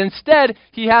 but instead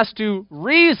he has to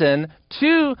reason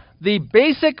to the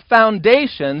basic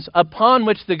foundations upon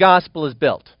which the gospel is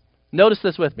built. Notice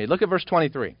this with me. Look at verse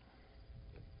 23.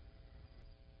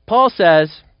 Paul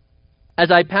says, as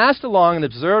I passed along and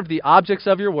observed the objects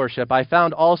of your worship, I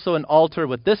found also an altar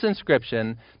with this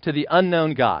inscription, to the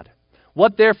unknown God.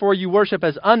 What therefore you worship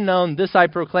as unknown, this I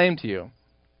proclaim to you.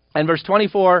 And verse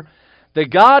 24, the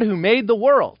God who made the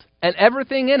world and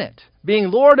everything in it,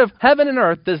 being Lord of heaven and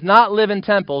earth, does not live in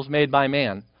temples made by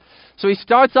man. So he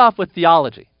starts off with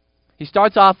theology. He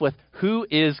starts off with who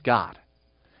is God.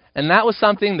 And that was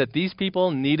something that these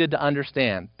people needed to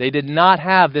understand. They did not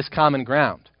have this common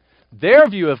ground. Their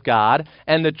view of God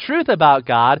and the truth about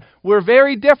God were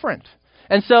very different.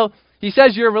 And so he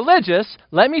says, you're religious.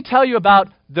 Let me tell you about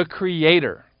the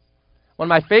Creator. One of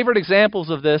my favorite examples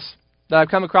of this that I've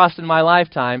come across in my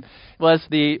lifetime was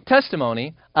the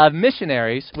testimony of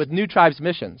missionaries with New Tribes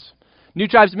Missions. New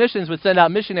Tribes Missions would send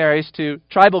out missionaries to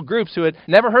tribal groups who had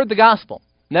never heard the gospel,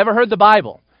 never heard the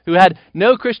Bible, who had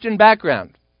no Christian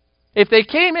background. If they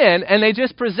came in and they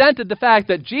just presented the fact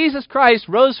that Jesus Christ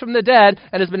rose from the dead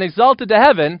and has been exalted to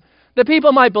heaven, the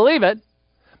people might believe it,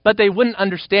 but they wouldn't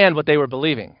understand what they were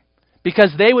believing,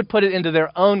 because they would put it into their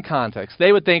own context.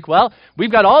 They would think, well,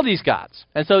 we've got all these gods.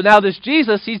 And so now this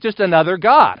Jesus, he's just another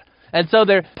God. And so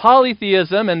their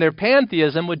polytheism and their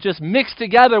pantheism would just mix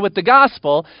together with the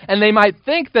gospel, and they might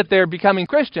think that they're becoming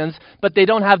Christians, but they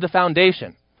don't have the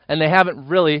foundation, and they haven't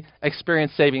really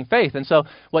experienced saving faith. And so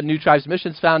what New Tribes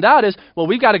Missions found out is, well,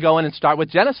 we've got to go in and start with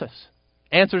Genesis.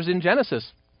 Answers in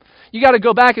Genesis. You got to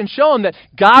go back and show them that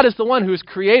God is the one who is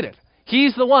created.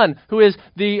 He's the one who is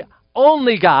the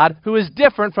only God who is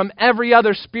different from every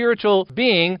other spiritual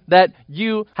being that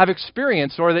you have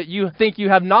experienced or that you think you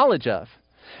have knowledge of.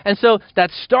 And so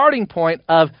that starting point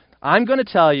of, I'm going to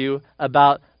tell you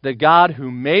about the God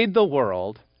who made the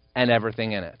world and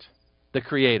everything in it, the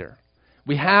Creator.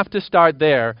 We have to start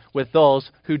there with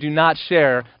those who do not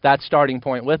share that starting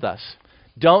point with us.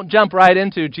 Don't jump right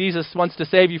into Jesus wants to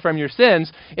save you from your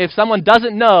sins if someone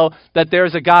doesn't know that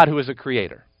there's a God who is a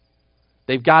creator.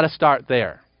 They've got to start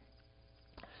there.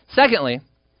 Secondly,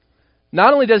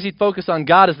 not only does he focus on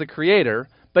God as the creator,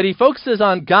 but he focuses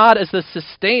on God as the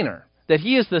sustainer, that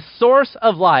he is the source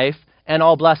of life and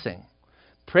all blessing.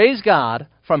 Praise God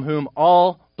from whom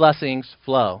all blessings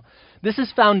flow. This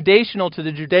is foundational to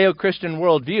the Judeo-Christian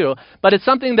worldview, but it's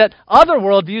something that other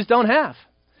worldviews don't have.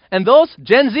 And those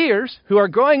Gen Zers who are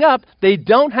growing up, they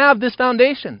don't have this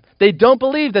foundation. They don't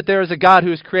believe that there is a God who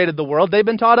has created the world. They've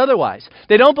been taught otherwise.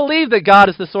 They don't believe that God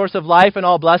is the source of life and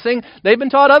all blessing. They've been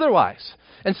taught otherwise.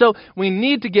 And so we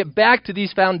need to get back to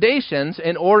these foundations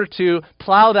in order to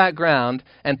plow that ground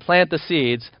and plant the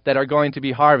seeds that are going to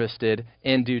be harvested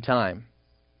in due time.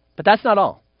 But that's not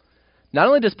all. Not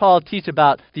only does Paul teach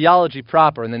about theology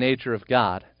proper and the nature of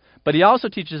God, but he also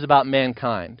teaches about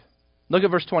mankind. Look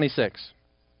at verse 26.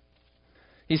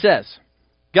 He says,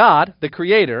 God, the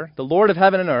Creator, the Lord of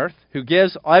heaven and earth, who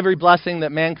gives every blessing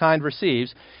that mankind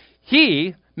receives,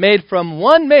 He made from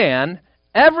one man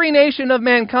every nation of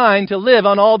mankind to live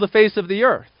on all the face of the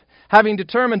earth, having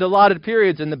determined allotted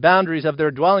periods and the boundaries of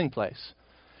their dwelling place.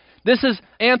 This is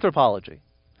anthropology.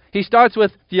 He starts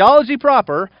with theology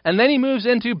proper, and then he moves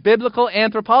into biblical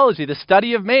anthropology, the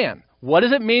study of man. What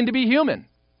does it mean to be human?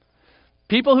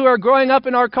 People who are growing up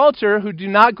in our culture, who do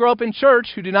not grow up in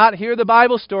church, who do not hear the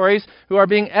Bible stories, who are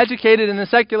being educated in the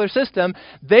secular system,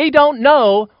 they don't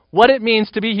know what it means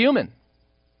to be human.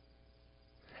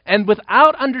 And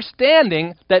without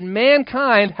understanding that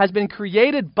mankind has been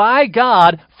created by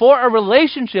God for a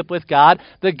relationship with God,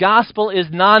 the gospel is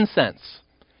nonsense.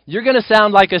 You're going to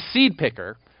sound like a seed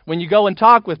picker when you go and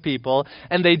talk with people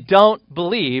and they don't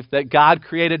believe that God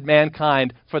created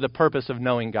mankind for the purpose of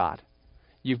knowing God.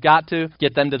 You've got to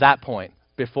get them to that point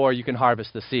before you can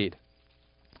harvest the seed.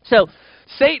 So,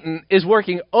 Satan is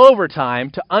working overtime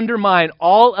to undermine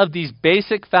all of these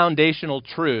basic foundational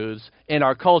truths in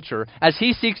our culture as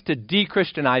he seeks to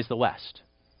de-Christianize the West.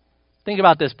 Think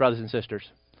about this, brothers and sisters.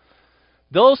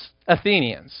 Those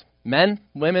Athenians, men,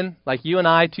 women like you and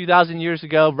I 2,000 years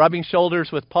ago, rubbing shoulders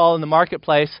with Paul in the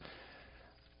marketplace,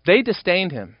 they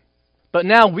disdained him. But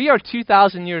now we are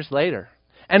 2,000 years later,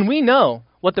 and we know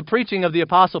what the preaching of the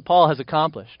Apostle Paul has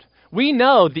accomplished. We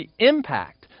know the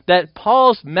impact that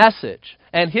Paul's message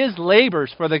and his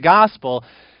labors for the gospel,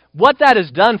 what that has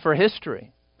done for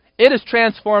history. It has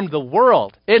transformed the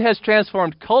world. It has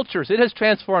transformed cultures. It has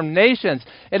transformed nations.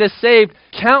 It has saved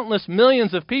countless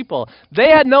millions of people. They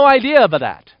had no idea of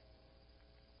that.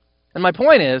 And my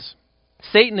point is,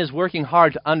 Satan is working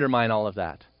hard to undermine all of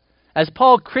that. As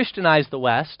Paul Christianized the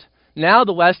West, now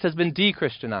the West has been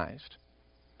de-Christianized.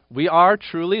 We are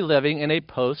truly living in a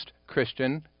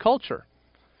post-Christian culture.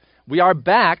 We are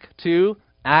back to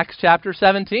Acts chapter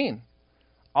 17.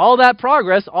 All that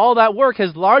progress, all that work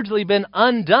has largely been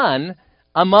undone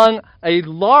among a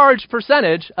large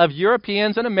percentage of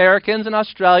Europeans and Americans and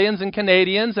Australians and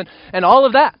Canadians and all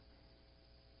of that.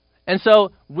 And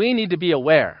so we need to be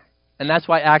aware. And that's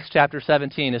why Acts chapter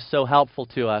 17 is so helpful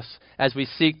to us as we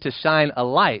seek to shine a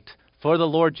light for the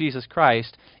Lord Jesus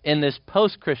Christ in this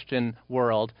post-Christian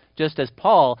world, just as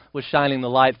Paul was shining the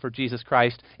light for Jesus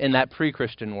Christ in that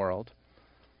pre-Christian world.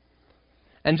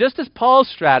 And just as Paul's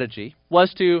strategy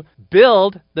was to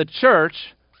build the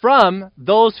church from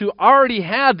those who already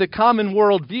had the common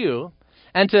worldview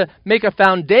and to make a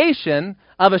foundation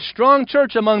of a strong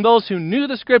church among those who knew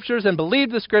the Scriptures and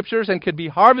believed the Scriptures and could be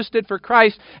harvested for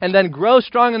Christ and then grow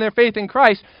strong in their faith in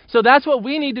Christ, so that's what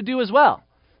we need to do as well.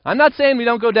 I'm not saying we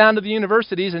don't go down to the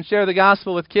universities and share the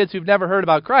gospel with kids who've never heard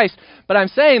about Christ, but I'm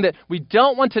saying that we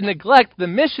don't want to neglect the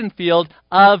mission field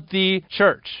of the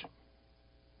church.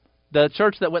 The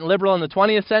church that went liberal in the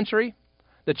 20th century,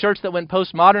 the church that went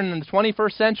postmodern in the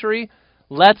 21st century,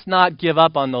 let's not give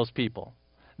up on those people.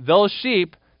 Those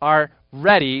sheep are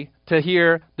ready to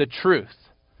hear the truth.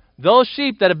 Those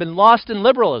sheep that have been lost in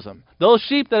liberalism, those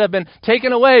sheep that have been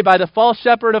taken away by the false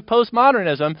shepherd of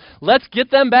postmodernism, let's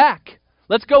get them back.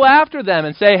 Let's go after them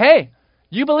and say, hey,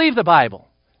 you believe the Bible.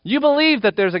 You believe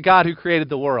that there's a God who created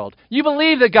the world. You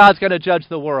believe that God's going to judge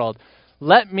the world.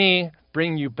 Let me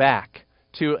bring you back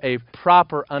to a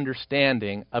proper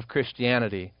understanding of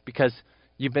Christianity because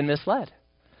you've been misled.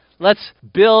 Let's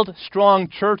build strong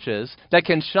churches that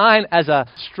can shine as a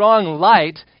strong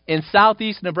light in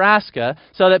southeast Nebraska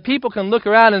so that people can look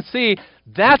around and see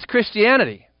that's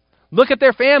Christianity. Look at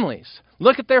their families.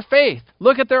 Look at their faith.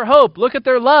 Look at their hope. Look at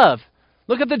their love.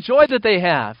 Look at the joy that they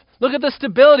have. Look at the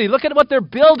stability. Look at what they're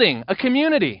building, a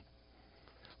community.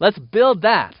 Let's build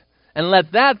that. And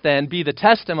let that then be the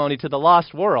testimony to the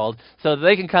lost world so that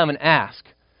they can come and ask,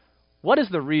 what is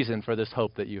the reason for this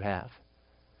hope that you have?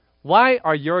 Why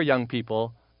are your young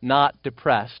people not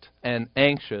depressed and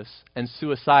anxious and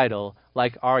suicidal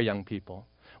like our young people?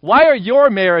 Why are your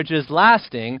marriages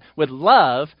lasting with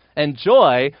love and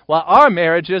joy while our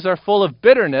marriages are full of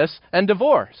bitterness and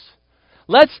divorce?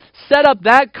 Let's set up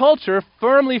that culture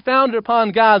firmly founded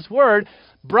upon God's Word,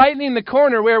 brightening the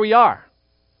corner where we are.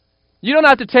 You don't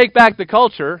have to take back the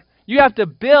culture. You have to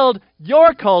build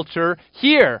your culture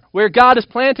here where God has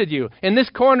planted you, in this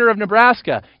corner of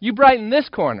Nebraska. You brighten this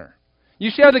corner.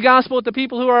 You share the gospel with the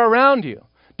people who are around you.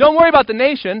 Don't worry about the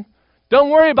nation. Don't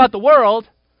worry about the world.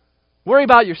 Worry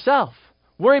about yourself.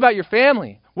 Worry about your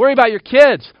family. Worry about your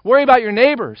kids. Worry about your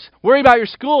neighbors. Worry about your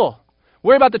school.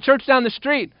 Worry about the church down the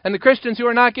street and the Christians who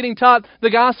are not getting taught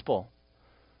the gospel.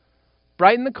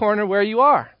 Brighten the corner where you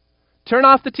are. Turn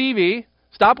off the TV.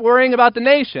 Stop worrying about the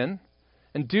nation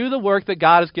and do the work that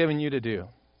God has given you to do.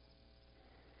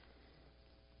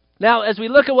 Now, as we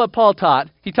look at what Paul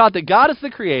taught, he taught that God is the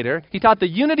creator. He taught the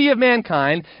unity of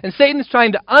mankind, and Satan is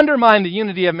trying to undermine the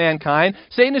unity of mankind.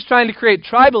 Satan is trying to create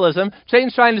tribalism.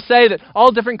 Satan's trying to say that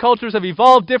all different cultures have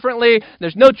evolved differently.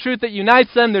 There's no truth that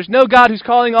unites them. There's no God who's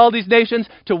calling all these nations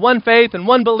to one faith and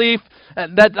one belief.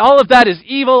 That all of that is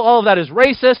evil, all of that is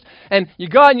racist, and you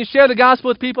go out and you share the gospel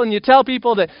with people and you tell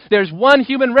people that there's one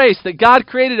human race, that God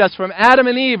created us from Adam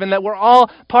and Eve, and that we're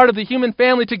all part of the human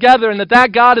family together, and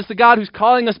that God is the God who's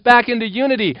calling us back into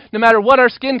unity, no matter what our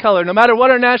skin color, no matter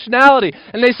what our nationality.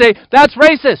 And they say, that's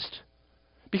racist,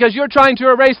 because you're trying to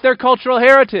erase their cultural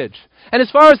heritage. And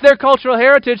as far as their cultural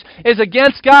heritage is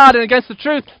against God and against the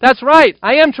truth, that's right.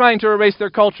 I am trying to erase their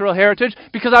cultural heritage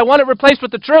because I want it replaced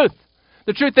with the truth.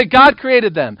 The truth that God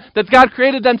created them, that God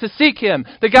created them to seek Him,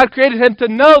 that God created Him to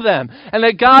know them, and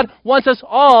that God wants us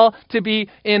all to be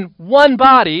in one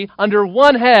body, under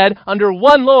one head, under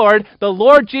one Lord, the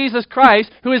Lord Jesus Christ,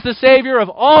 who is the Savior of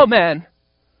all men,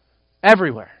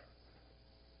 everywhere.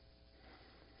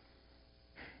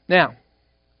 Now,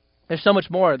 there's so much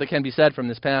more that can be said from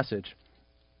this passage,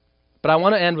 but I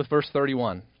want to end with verse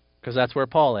 31, because that's where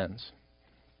Paul ends.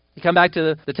 You come back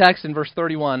to the text in verse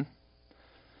 31,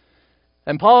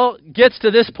 and Paul gets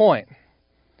to this point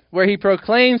where he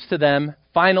proclaims to them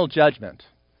final judgment.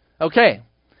 Okay,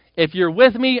 if you're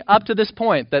with me up to this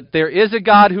point, that there is a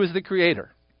God who is the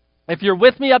creator, if you're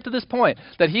with me up to this point,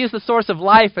 that He is the source of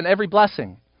life and every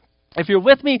blessing, if you're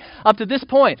with me up to this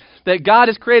point, that God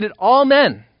has created all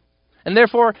men, and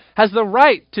therefore has the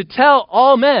right to tell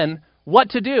all men what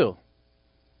to do,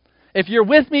 if you're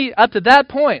with me up to that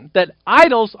point, that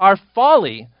idols are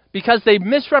folly because they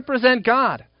misrepresent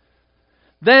God,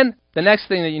 then the next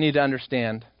thing that you need to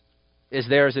understand is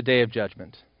there is a day of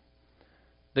judgment.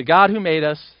 The God who made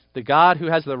us, the God who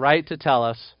has the right to tell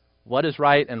us what is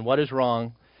right and what is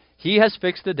wrong, He has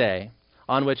fixed a day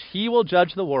on which He will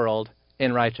judge the world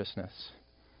in righteousness.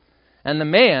 And the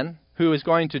man who is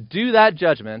going to do that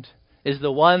judgment is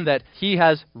the one that He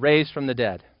has raised from the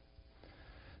dead.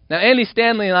 Now, Andy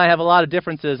Stanley and I have a lot of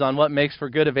differences on what makes for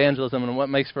good evangelism and what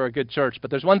makes for a good church, but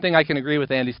there's one thing I can agree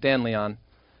with Andy Stanley on.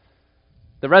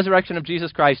 The resurrection of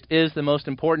Jesus Christ is the most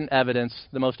important evidence,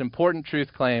 the most important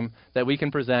truth claim that we can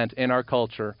present in our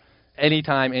culture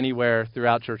anytime, anywhere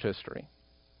throughout church history.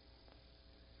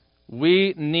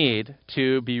 We need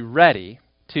to be ready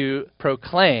to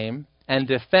proclaim and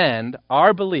defend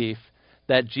our belief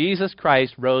that Jesus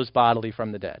Christ rose bodily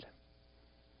from the dead.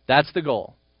 That's the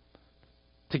goal.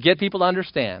 To get people to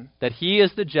understand that He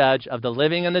is the judge of the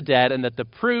living and the dead, and that the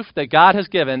proof that God has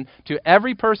given to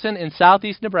every person in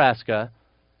southeast Nebraska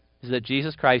is that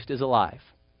Jesus Christ is alive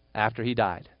after He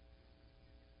died.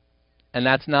 And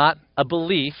that's not a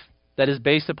belief that is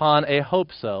based upon a hope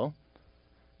so.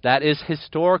 That is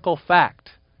historical fact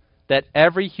that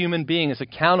every human being is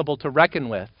accountable to reckon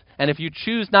with. And if you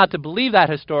choose not to believe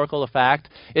that historical fact,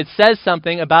 it says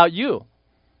something about you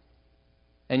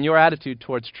and your attitude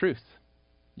towards truth,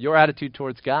 your attitude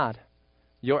towards God,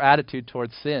 your attitude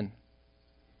towards sin.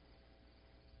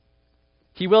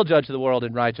 He will judge the world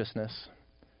in righteousness.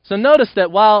 So notice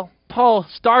that while Paul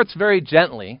starts very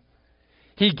gently,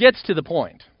 he gets to the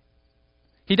point.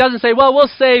 He doesn't say, well,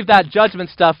 we'll save that judgment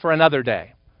stuff for another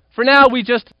day. For now, we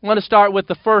just want to start with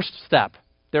the first step.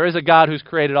 There is a God who's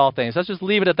created all things. Let's just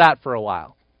leave it at that for a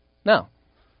while. No,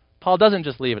 Paul doesn't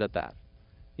just leave it at that.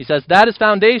 He says, that is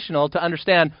foundational to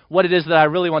understand what it is that I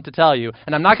really want to tell you.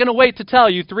 And I'm not going to wait to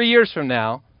tell you 3 years from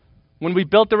now, when we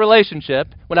built the relationship,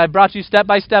 when I brought you step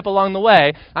by step along the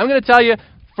way. I'm going to tell you,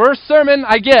 first sermon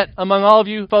I get among all of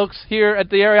you folks here at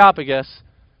the Areopagus,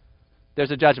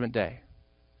 there's a judgment day,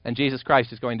 and Jesus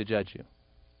Christ is going to judge you.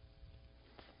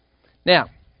 Now,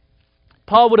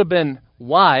 Paul would have been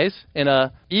wise, in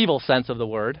an evil sense of the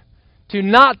word, to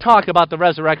not talk about the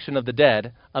resurrection of the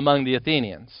dead among the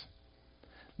Athenians.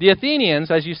 The Athenians,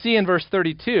 as you see in verse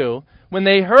 32, when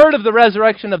they heard of the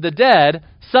resurrection of the dead,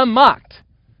 some mocked.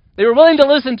 They were willing to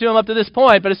listen to him up to this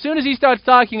point, but as soon as he starts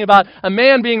talking about a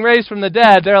man being raised from the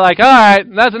dead, they're like, all right,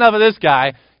 that's enough of this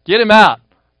guy. Get him out.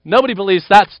 Nobody believes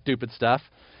that stupid stuff.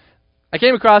 I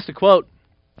came across a quote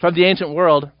from the ancient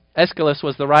world. Aeschylus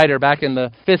was the writer back in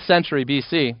the 5th century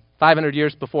BC, 500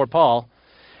 years before Paul.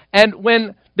 And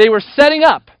when they were setting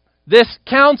up this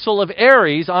council of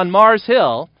Ares on Mars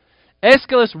Hill,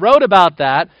 Aeschylus wrote about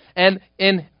that, and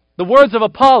in the words of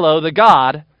Apollo, the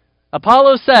god,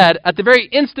 Apollos said, at the very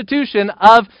institution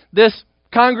of this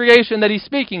congregation that he's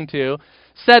speaking to,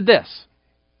 said this: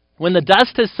 when the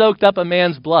dust has soaked up a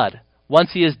man's blood,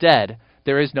 once he is dead,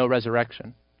 there is no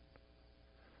resurrection.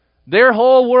 Their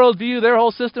whole worldview, their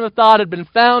whole system of thought had been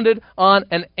founded on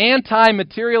an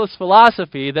anti-materialist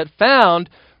philosophy that found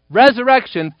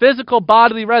resurrection, physical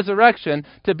bodily resurrection,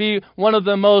 to be one of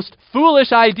the most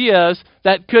foolish ideas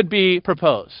that could be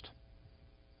proposed.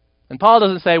 And Paul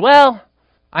doesn't say, well,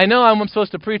 I know I'm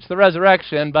supposed to preach the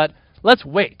resurrection, but let's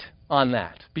wait on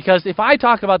that. Because if I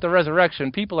talk about the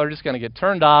resurrection, people are just going to get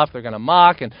turned off, they're going to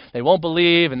mock, and they won't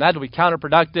believe, and that will be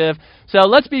counterproductive. So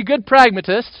let's be good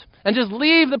pragmatists and just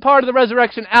leave the part of the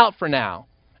resurrection out for now.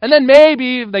 And then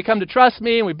maybe if they come to trust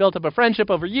me, and we built up a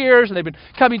friendship over years, and they've been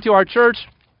coming to our church,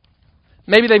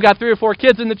 maybe they've got 3 or 4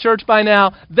 kids in the church by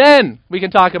now, then we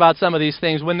can talk about some of these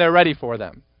things when they're ready for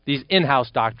them. These in-house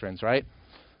doctrines, right?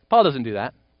 Paul doesn't do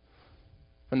that.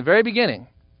 From the very beginning,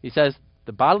 he says,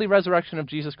 the bodily resurrection of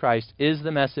Jesus Christ is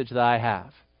the message that I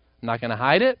have. I'm not going to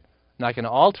hide it. I'm not going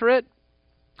to alter it.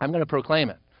 I'm going to proclaim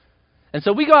it. And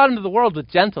so we go out into the world with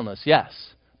gentleness,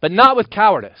 yes, but not with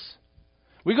cowardice.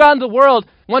 We go out into the world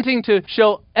wanting to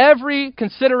show every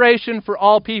consideration for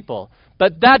all people,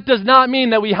 but that does not mean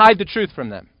that we hide the truth from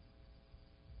them.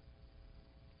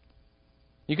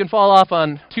 You can fall off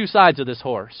on 2 sides of this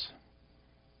horse.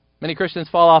 Many Christians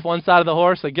fall off one side of the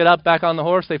horse, they get up back on the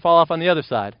horse, they fall off on the other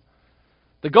side.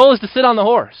 The goal is to sit on the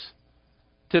horse,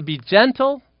 to be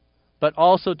gentle, but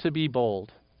also to be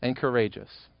bold and courageous.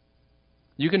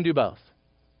 You can do both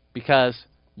because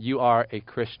you are a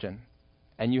Christian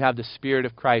and you have the Spirit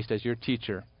of Christ as your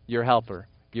teacher, your helper,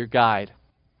 your guide,